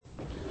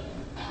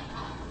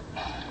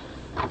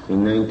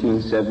In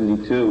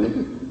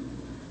 1972,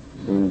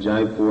 in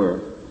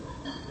Jaipur,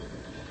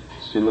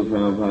 Srila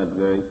Prabhupada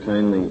very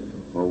kindly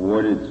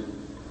awarded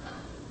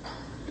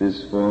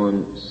this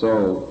fallen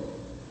soul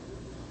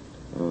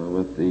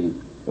with the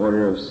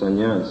order of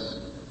sannyas,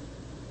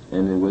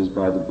 and it was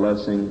by the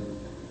blessing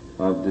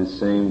of the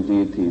same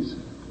deities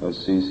of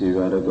Sri Sri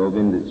Radha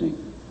Govindaji.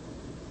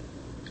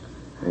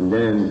 And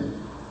then,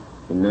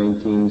 in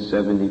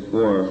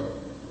 1974,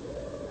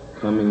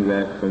 coming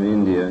back from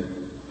India,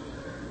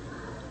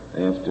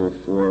 after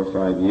 4 or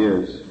 5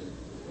 years,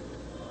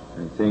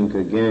 I think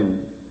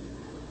again,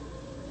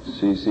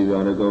 Sri Sri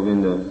Radha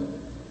Govinda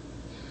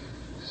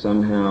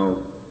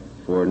somehow,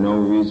 for no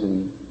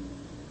reason,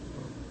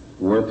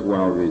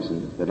 worthwhile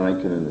reason that I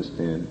can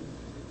understand,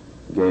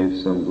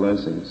 gave some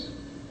blessings.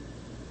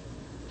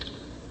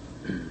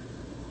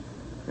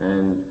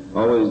 And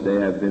always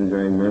they have been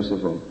very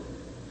merciful.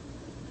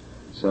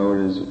 So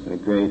it is a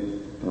great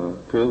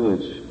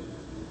privilege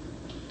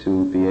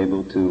to be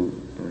able to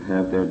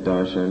have their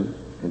darshan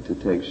and to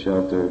take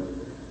shelter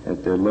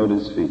at their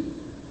lotus feet.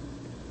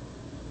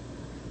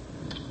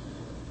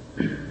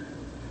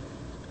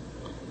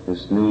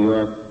 This New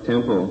York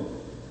temple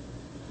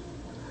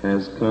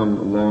has come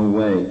a long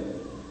way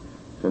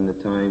from the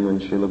time when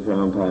Srila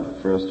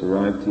Prabhupada first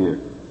arrived here.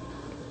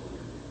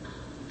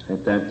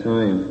 At that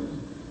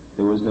time,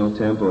 there was no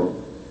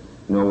temple,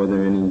 nor were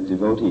there any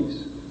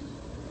devotees.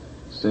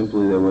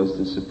 Simply there was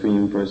the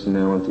Supreme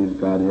Personality of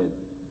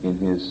Godhead in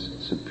His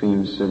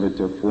Supreme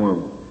Servitor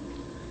form,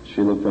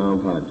 Srila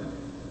Prabhupada,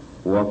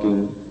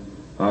 walking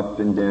up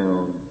and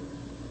down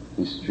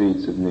the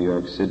streets of New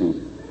York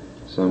City,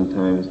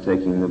 sometimes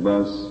taking the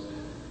bus,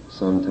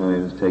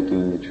 sometimes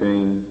taking the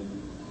train,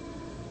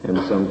 and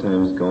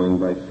sometimes going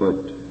by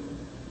foot.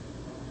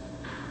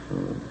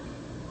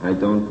 I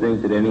don't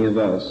think that any of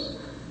us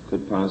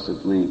could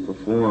possibly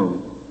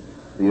perform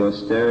the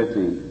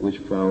austerity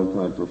which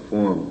Prabhupada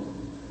performed,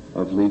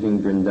 of leaving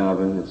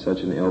Vrindavan at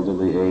such an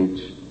elderly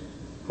age,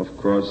 of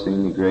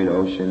crossing the great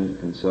ocean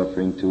and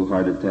suffering 2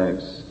 heart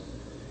attacks,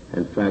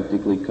 and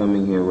practically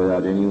coming here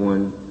without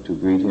anyone to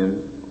greet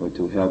him or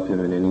to help him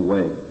in any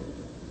way.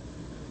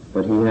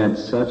 But he had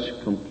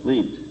such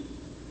complete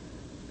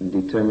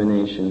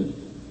determination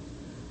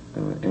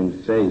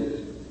and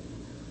faith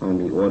on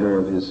the order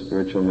of his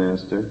spiritual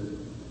master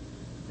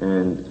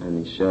and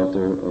on the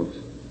shelter of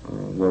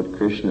Lord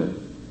Krishna,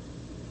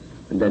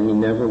 that he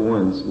never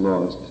once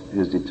lost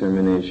his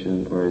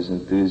determination or his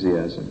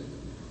enthusiasm.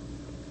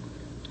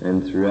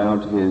 And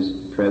throughout his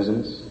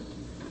presence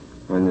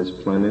on this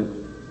planet,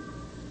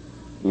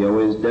 he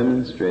always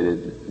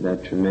demonstrated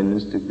that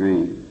tremendous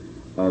degree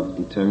of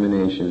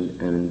determination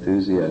and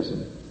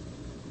enthusiasm.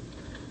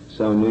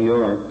 So New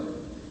York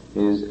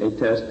is a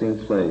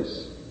testing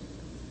place.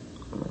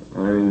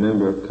 I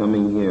remember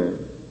coming here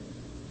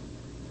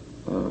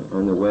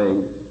on the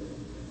way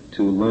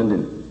to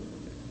London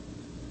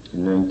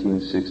in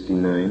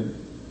 1969,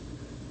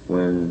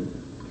 when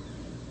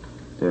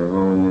Their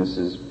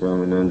Holiness's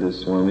Brahmananda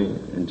Swami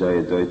and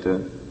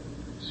Jayadvaita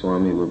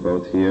Swami were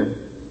both here,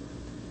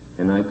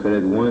 and I could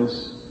at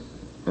once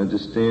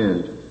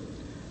understand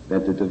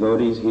that the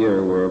devotees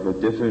here were of a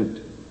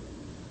different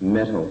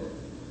metal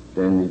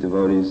than the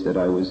devotees that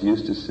I was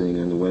used to seeing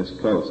on the West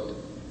Coast.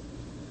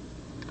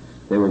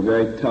 They were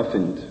very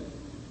toughened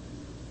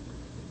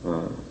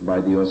by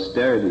the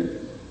austerity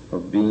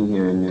of being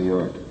here in New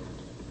York,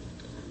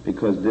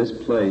 because this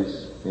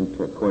place,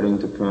 according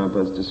to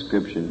Prabhupada's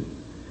description,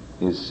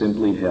 is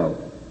simply hell.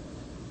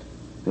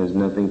 There's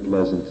nothing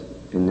pleasant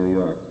in New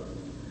York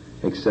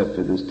except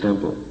for this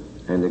temple,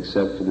 and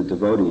except for the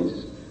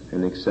devotees,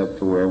 and except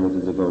for wherever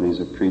the devotees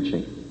are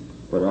preaching.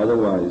 But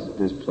otherwise,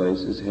 this place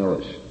is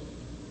hellish.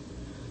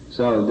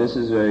 So this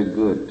is very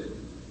good.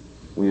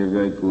 We are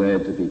very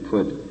glad to be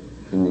put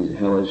in these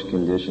hellish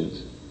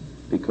conditions,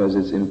 because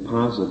it's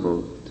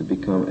impossible to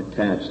become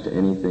attached to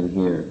anything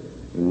here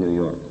in New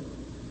York.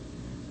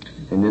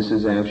 And this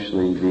is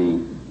actually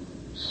the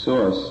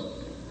source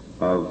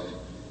of,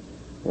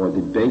 or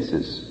the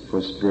basis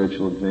for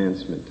spiritual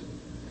advancement.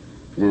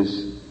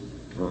 This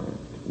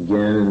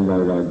Gyan and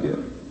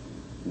Vairagya,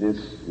 this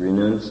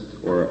renounced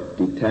or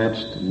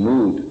detached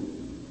mood,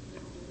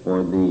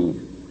 or the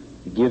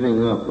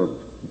giving up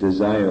of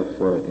desire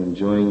for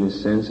enjoying the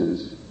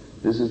senses,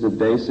 this is the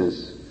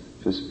basis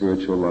for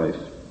spiritual life.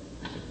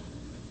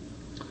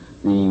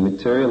 The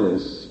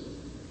materialists,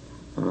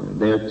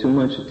 they are too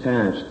much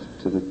attached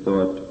to the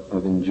thought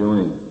of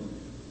enjoying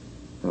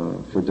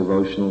for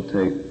devotional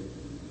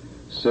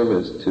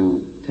service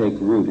to take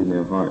root in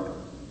their heart.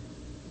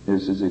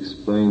 This is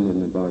explained in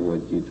the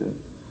Bhagavad Gita.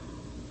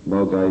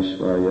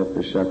 Bhogaishvarya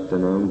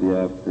prashaktanam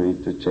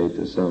vyaprita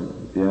chetasam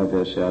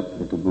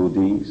vyavashatmaka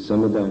buddhi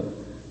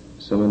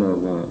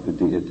samanava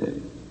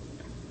vidiyate.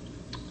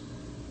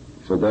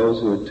 For those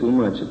who are too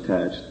much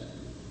attached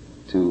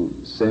to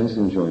sense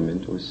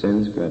enjoyment or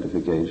sense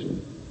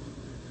gratification,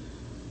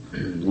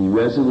 the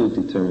resolute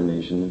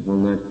determination will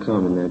not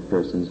come in that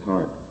person's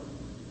heart.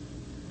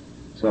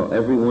 So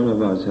every one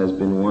of us has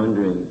been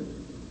wandering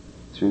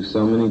through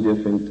so many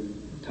different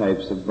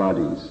types of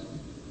bodies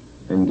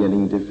and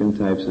getting different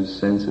types of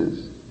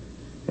senses.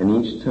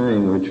 And each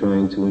time we're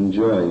trying to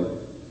enjoy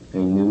a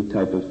new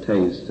type of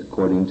taste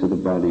according to the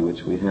body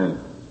which we have.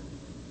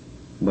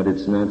 But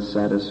it's not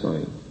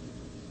satisfying.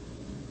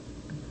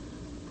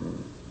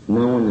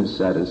 No one is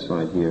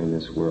satisfied here in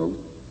this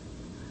world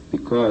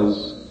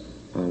because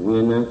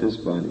we're not this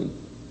body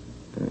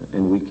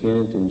and we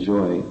can't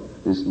enjoy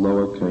this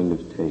lower kind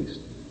of taste.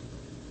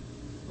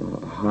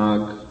 A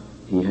hog,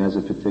 he has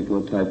a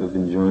particular type of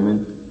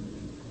enjoyment.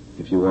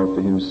 If you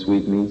offer him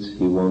sweetmeats,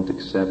 he won't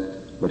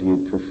accept, but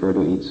he'd prefer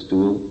to eat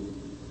stool.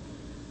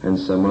 And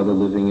some other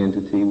living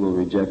entity will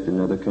reject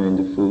another kind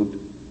of food.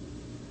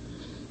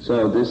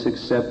 So this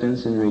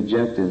acceptance and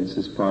rejectance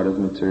is part of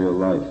material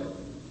life.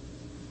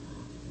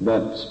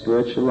 But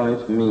spiritual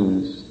life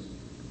means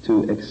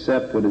to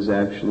accept what is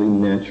actually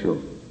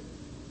natural.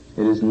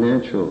 It is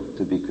natural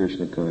to be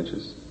Krishna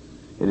conscious.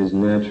 It is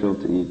natural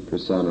to eat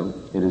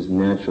prasadam. It is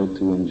natural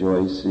to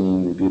enjoy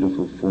seeing the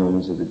beautiful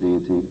forms of the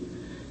deity.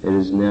 It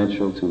is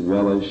natural to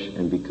relish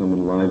and become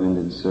enlivened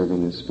in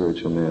serving the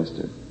spiritual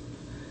master.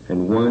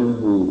 And one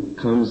who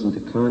comes into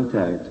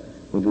contact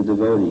with the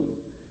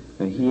devotee,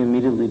 he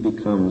immediately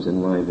becomes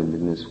enlivened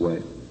in this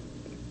way.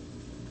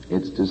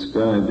 It's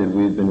described that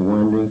we've been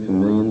wandering for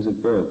millions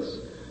of births,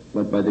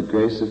 but by the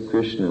grace of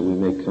Krishna we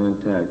may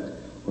contact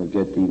or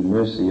get the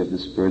mercy of the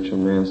spiritual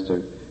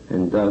master,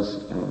 and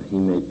thus he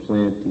may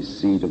plant the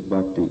seed of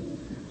bhakti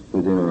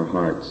within our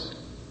hearts.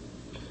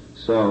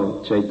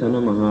 So Chaitanya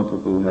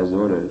Mahaprabhu has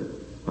ordered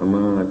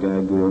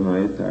Mahārāja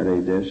Guruhaya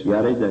Tare Desh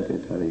Yare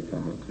Deke Tare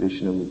Kaha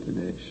Krishna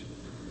Upadesh,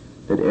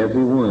 that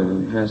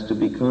everyone has to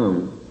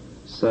become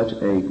such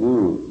a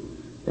guru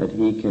that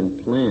he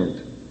can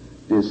plant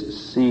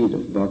this seed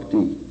of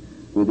bhakti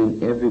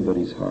within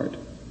everybody's heart.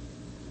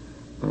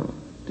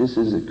 This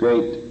is a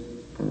great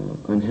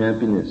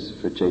unhappiness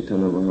for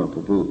Chaitanya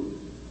Mahaprabhu,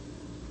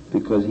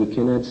 because he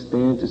cannot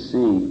stand to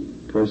see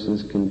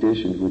persons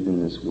conditioned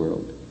within this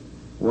world.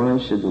 Why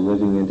should the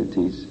living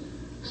entities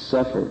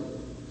suffer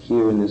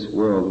here in this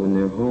world when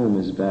their home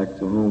is back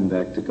to home,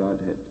 back to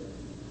Godhead?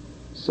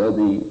 So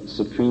the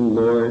Supreme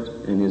Lord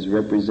and his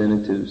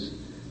representatives,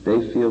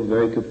 they feel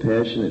very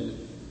compassionate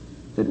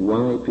that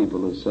why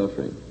people are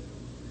suffering,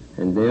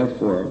 and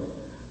therefore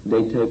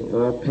they take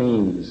all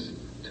pains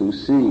to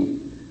see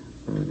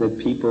that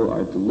people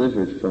are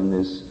delivered from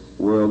this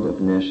world of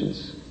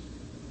nescience.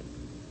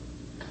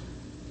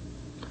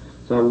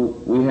 So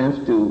we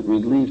have to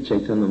relieve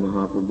Chaitanya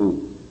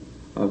Mahaprabhu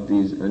of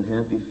these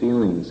unhappy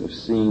feelings of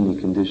seeing the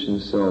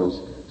conditioned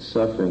souls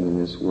suffering in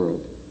this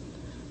world.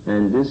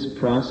 And this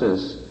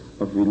process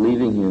of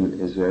relieving him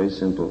is very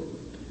simple.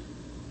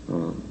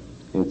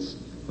 It's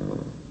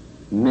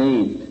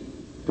made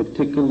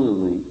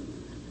particularly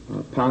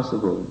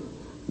possible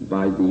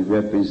by the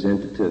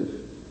representative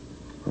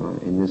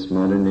in this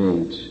modern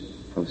age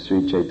of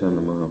Sri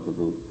Chaitanya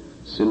Mahaprabhu,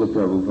 Srila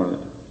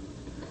Prabhupada.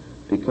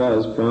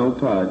 Because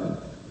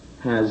Prabhupada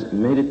has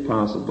made it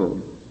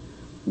possible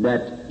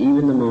that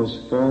even the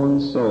most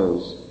fallen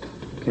souls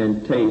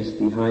can taste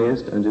the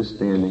highest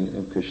understanding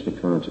of Krishna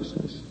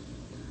consciousness.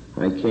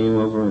 I came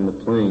over on the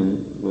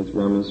plane with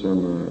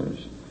Ramaswamy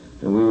Mahārāja,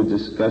 and we were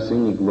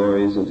discussing the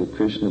glories of the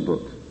Krishna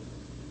book.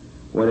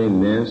 What a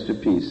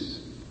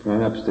masterpiece,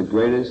 perhaps the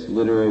greatest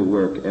literary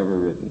work ever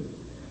written.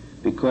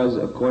 Because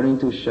according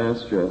to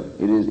Shastra,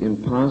 it is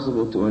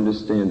impossible to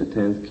understand the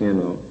 10th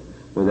canto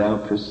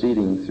without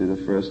proceeding through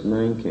the first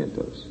 9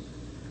 cantos.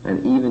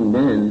 And even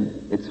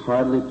then, it's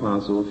hardly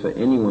possible for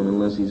anyone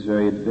unless he's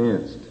very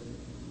advanced.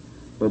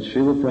 But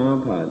Srila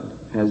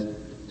Prabhupada has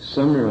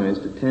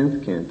summarized the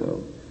 10th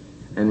canto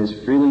and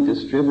is freely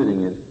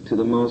distributing it to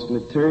the most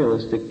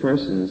materialistic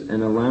persons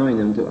and allowing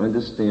them to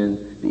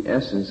understand the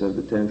essence of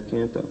the 10th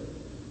canto.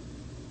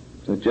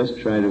 So just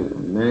try to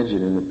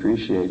imagine and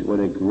appreciate what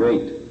a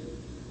great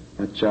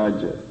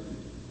Acharya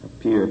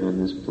appeared on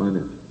this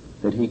planet,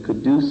 that he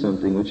could do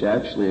something which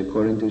actually,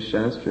 according to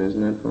Shastra, is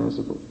not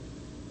possible.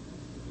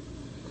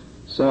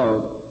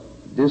 So,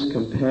 this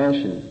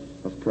compassion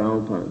of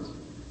Prabhupada's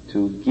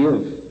to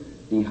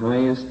give the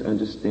highest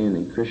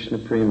understanding, Krishna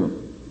Prema,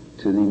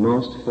 to the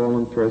most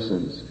fallen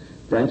persons,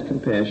 that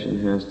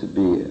compassion has to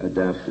be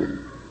adapted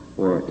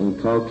or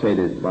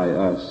inculcated by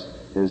us,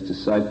 his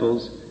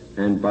disciples,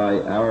 and by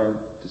our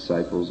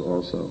disciples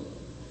also.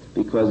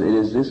 Because it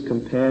is this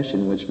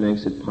compassion which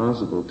makes it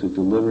possible to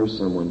deliver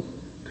someone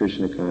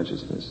Krishna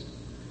consciousness.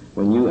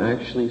 When you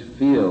actually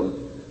feel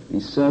the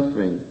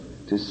suffering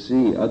to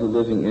see other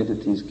living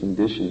entities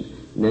conditioned,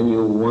 then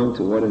you'll want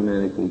to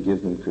automatically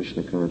give them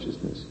Krishna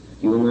consciousness.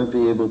 You will not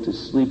be able to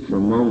sleep for a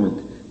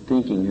moment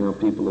thinking how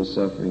people are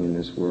suffering in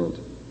this world.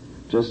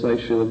 Just like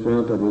Srila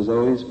Prabhupada was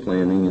always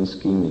planning and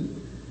scheming.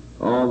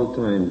 All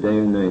the time, day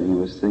and night, he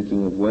was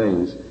thinking of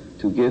ways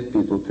to give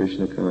people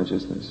Krishna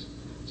consciousness.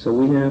 So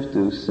we have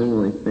to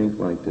similarly think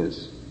like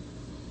this.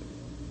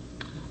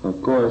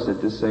 Of course,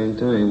 at the same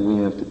time,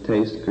 we have to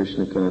taste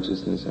Krishna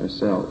consciousness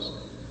ourselves.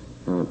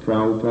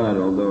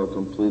 Prabhupada, although a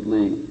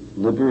completely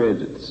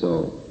liberated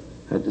soul,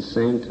 at the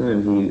same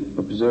time he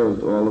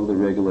observed all of the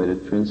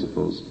regulated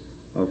principles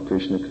of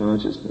Krishna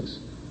consciousness.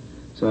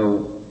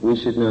 So we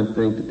should not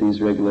think that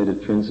these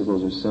regulated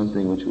principles are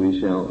something which we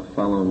shall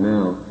follow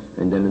now,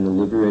 and then in the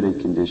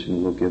liberated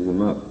condition we'll give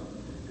them up.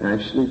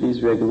 Actually,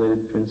 these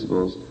regulated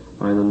principles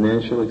are the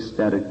natural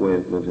ecstatic way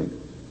of living.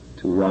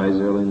 To rise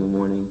early in the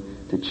morning,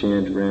 to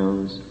chant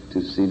rounds,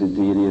 to see the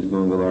deity at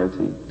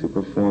Mangalarti, to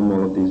perform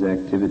all of these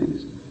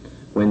activities.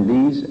 When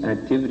these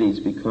activities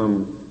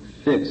become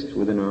fixed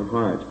within our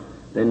heart,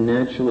 then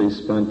naturally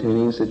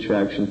spontaneous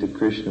attraction to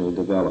Krishna will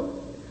develop.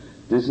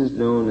 This is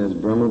known as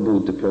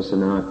Brahmabhuta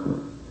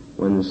Prasanatma.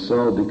 When the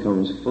soul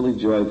becomes fully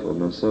joyful,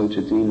 na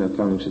sochati na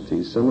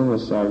kankshati, samaha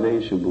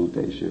sarveshu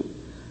bhuteshu,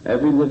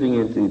 every living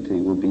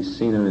entity will be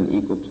seen on an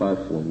equal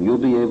platform. You'll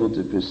be able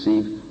to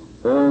perceive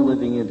all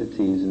living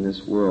entities in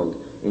this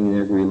world in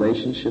their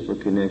relationship or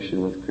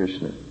connection with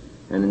Krishna.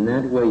 And in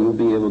that way you'll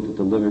be able to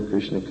deliver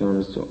Krishna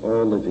consciousness to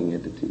all living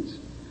entities.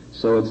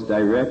 So it's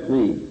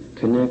directly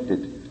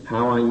connected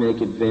how I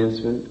make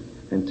advancement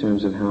in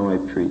terms of how I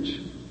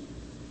preach.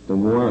 The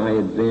more I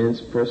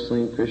advance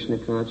personally in Krishna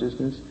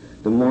consciousness,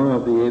 the more I'll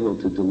be able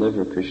to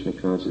deliver Krishna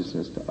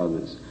consciousness to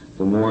others.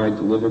 The more I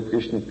deliver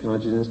Krishna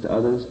consciousness to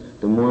others,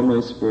 the more my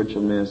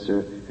spiritual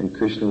master and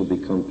Krishna will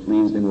become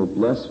pleased and will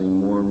bless me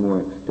more and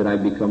more, that I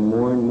become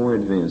more and more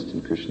advanced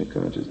in Krishna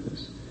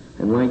consciousness.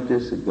 And like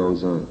this it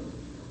goes on.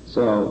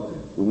 So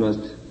we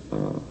must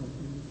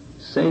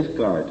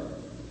safeguard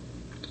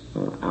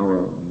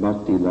our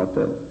bhakti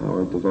lata,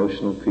 our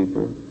devotional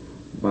creeper,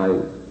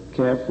 by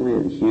carefully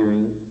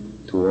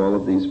adhering to all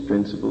of these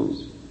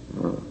principles.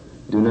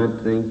 Do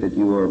not think that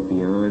you are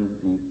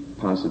beyond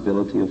the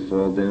possibility of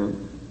fall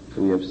down.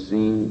 We have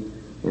seen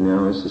in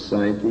our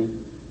society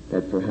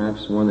that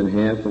perhaps more than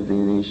half of the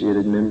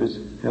initiated members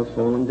have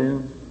fallen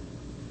down.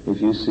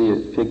 If you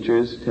see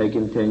pictures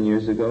taken 10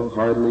 years ago,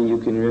 hardly you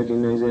can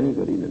recognize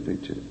anybody in the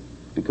picture,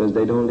 because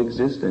they don't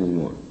exist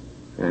anymore.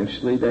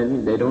 Actually,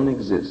 they don't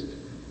exist.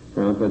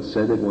 Prabhupada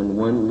said that when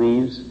one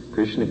leaves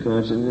Krishna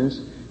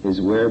consciousness, his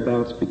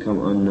whereabouts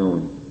become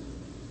unknown.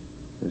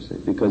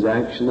 Because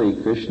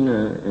actually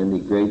Krishna and the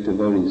great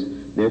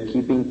devotees, they're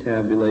keeping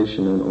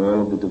tabulation on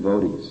all of the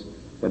devotees.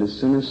 But as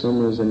soon as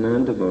someone is a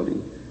non-devotee,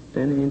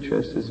 then the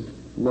interest is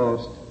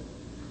lost.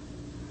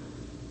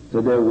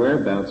 So their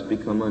whereabouts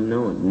become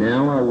unknown.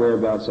 Now our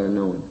whereabouts are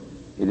known.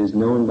 It is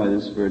known by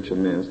the spiritual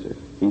master.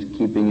 He's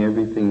keeping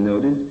everything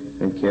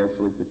noted and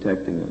carefully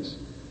protecting us.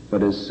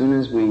 But as soon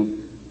as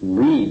we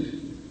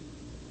leave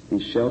the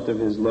shelter of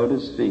his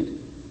lotus feet,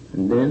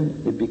 and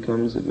then it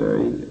becomes a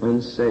very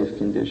unsafe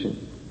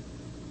condition.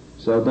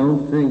 So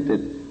don't think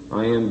that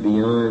I am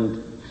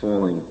beyond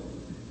falling.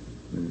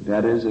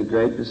 That is a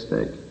great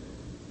mistake.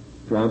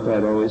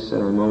 Prabhupada always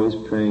said, I'm always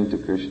praying to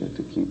Krishna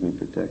to keep me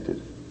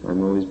protected.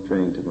 I'm always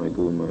praying to my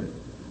Guru Maharaj.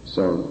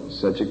 So,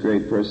 such a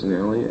great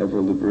personality, ever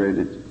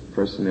liberated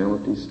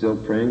personality, still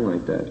praying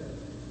like that.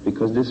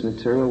 Because this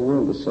material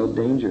world is so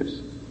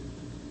dangerous.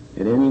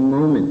 At any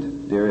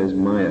moment, there is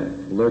Maya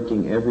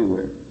lurking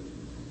everywhere.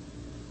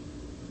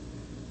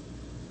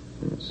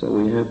 So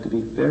we have to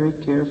be very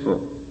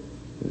careful.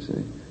 You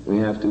see. We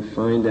have to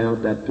find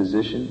out that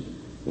position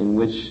in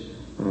which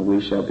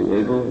we shall be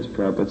able, as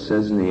Prabhupada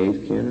says in the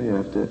 8th canto, you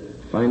have to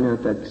find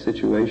out that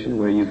situation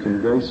where you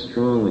can very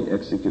strongly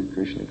execute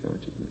Krishna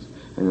consciousness.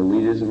 And the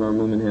leaders of our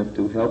movement have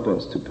to help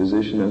us to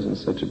position us in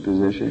such a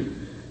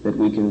position that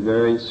we can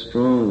very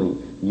strongly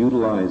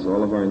utilize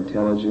all of our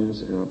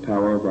intelligence and our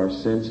power of our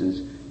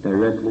senses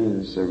directly in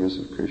the service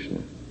of Krishna.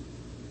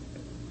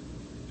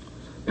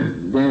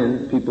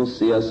 Then people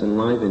see us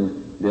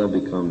enlivened, they'll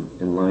become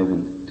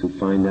enlivened to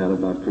find out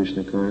about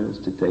Krishna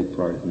consciousness, to take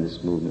part in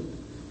this movement.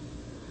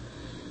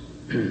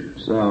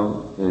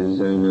 So it is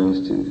very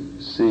nice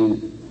to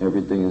see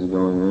everything is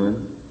going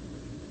on.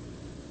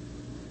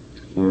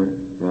 Here,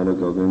 Radha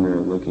Govinda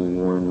are looking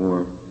more and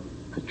more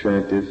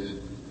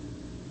attractive.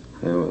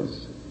 I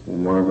always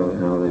marvel at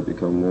how they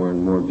become more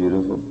and more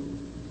beautiful.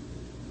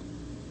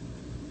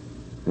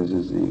 This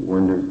is the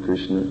wonder of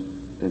Krishna,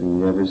 that he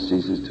never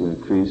ceases to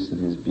increase in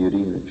his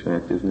beauty and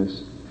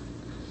attractiveness.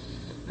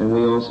 And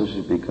we also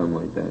should become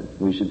like that.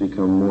 We should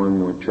become more and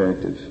more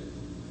attractive,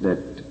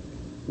 that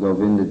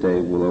Govinda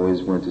Dev will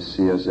always want to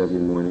see us every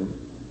morning.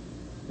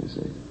 You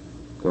see,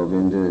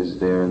 Govinda is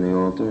there on the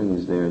altar and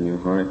he's there in your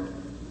heart.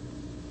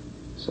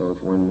 So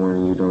if one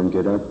morning you don't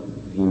get up,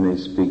 he may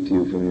speak to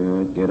you from your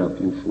heart, get up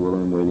you fool,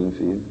 I'm waiting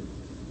for you.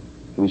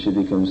 We should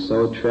become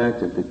so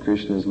attractive that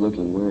Krishna is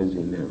looking, where is he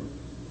now?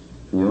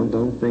 You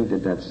don't think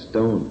that that's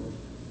stone.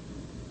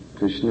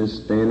 Krishna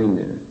is standing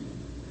there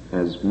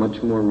as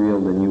much more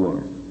real than you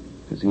are,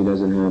 because he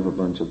doesn't have a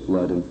bunch of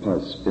blood and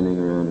pus spinning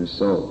around his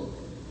soul.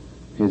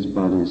 His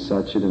body is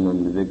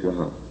Satchidananda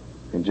Vigraha.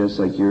 And just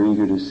like you're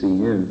eager to see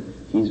him,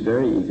 he's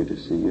very eager to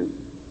see you.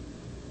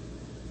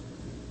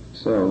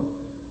 So,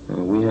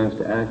 we have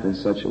to act in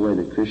such a way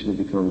that Krishna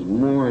becomes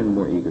more and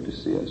more eager to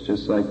see us.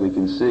 Just like we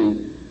can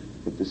see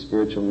with the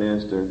spiritual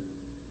master,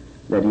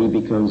 that he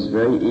becomes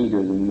very eager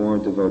the more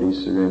devotee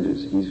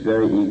surrenders. He's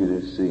very eager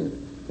to see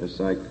him. Just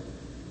like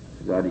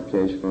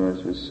Radhikesh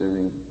Maharaj was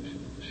serving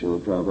Srila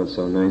Prabhupada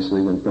so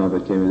nicely, when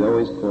Prabhupada came, he was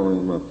always calling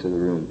him up to the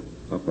room,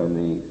 up on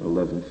the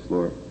 11th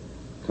floor.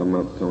 Come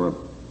up, come up.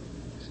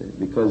 See?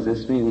 Because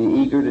this means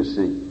he's eager to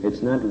see.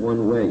 It's not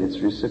one way, it's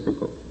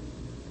reciprocal.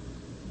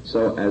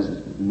 So as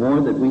more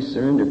that we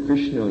surrender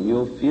Krishna,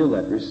 you'll feel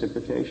that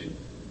reciprocation.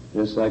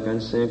 Just like on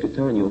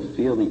Sankirtan, you'll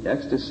feel the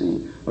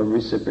ecstasy of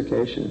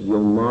reciprocation.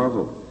 You'll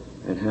marvel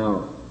at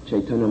how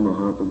Chaitanya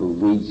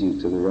Mahaprabhu leads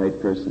you to the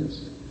right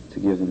persons to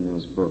give them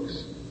those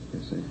books.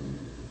 You see?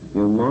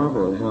 You'll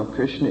marvel at how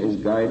Krishna is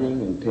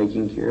guiding and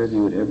taking care of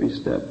you at every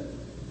step.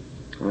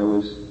 I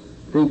was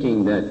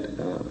thinking that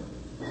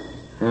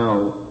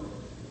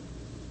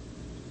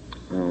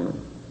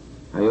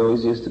I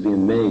always used to be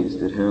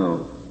amazed at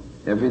how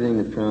everything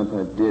that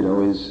Prabhupada did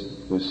always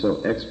was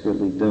so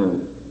expertly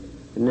done.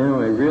 And now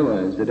I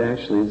realize that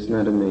actually it's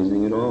not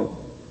amazing at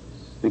all,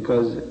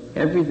 because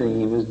everything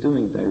he was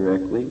doing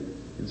directly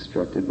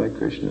instructed by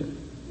Krishna.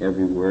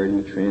 Every word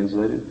he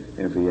translated,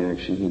 every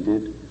action he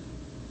did.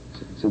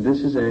 So this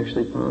is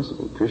actually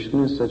possible.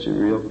 Krishna is such a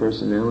real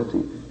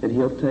personality that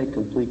he'll take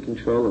complete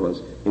control of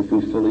us if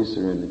we fully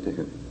surrender to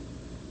him.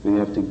 We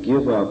have to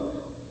give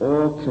up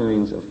all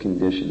kinds of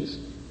conditions.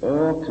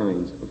 All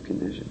kinds of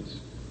conditions.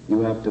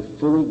 You have to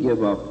fully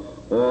give up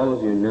all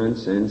of your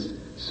nonsense,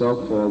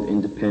 so-called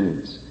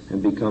independence,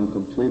 and become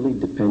completely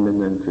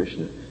dependent on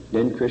Krishna.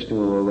 Then Krishna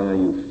will allow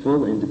you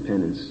full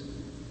independence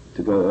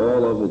to go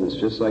all over this.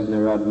 Just like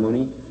Narad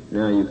Muni,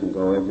 now you can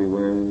go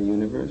everywhere in the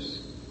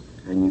universe,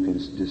 and you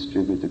can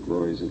distribute the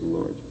glories of the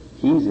Lord.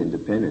 He's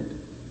independent,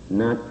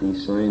 not the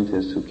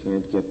scientists who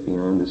can't get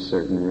beyond a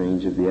certain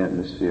range of the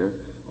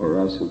atmosphere, or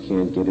us who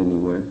can't get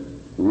anywhere.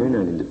 We're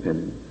not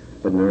independent.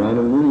 But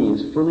Narada Muni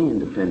is fully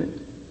independent.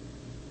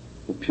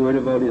 The pure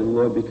devotee of the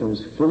Lord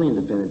becomes fully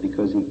independent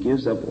because he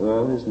gives up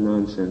all his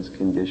nonsense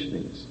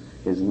conditionings,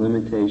 his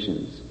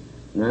limitations,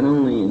 not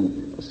only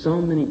in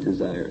so many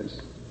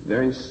desires,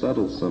 very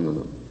subtle some of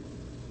them,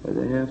 but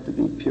they have to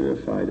be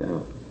purified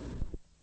out.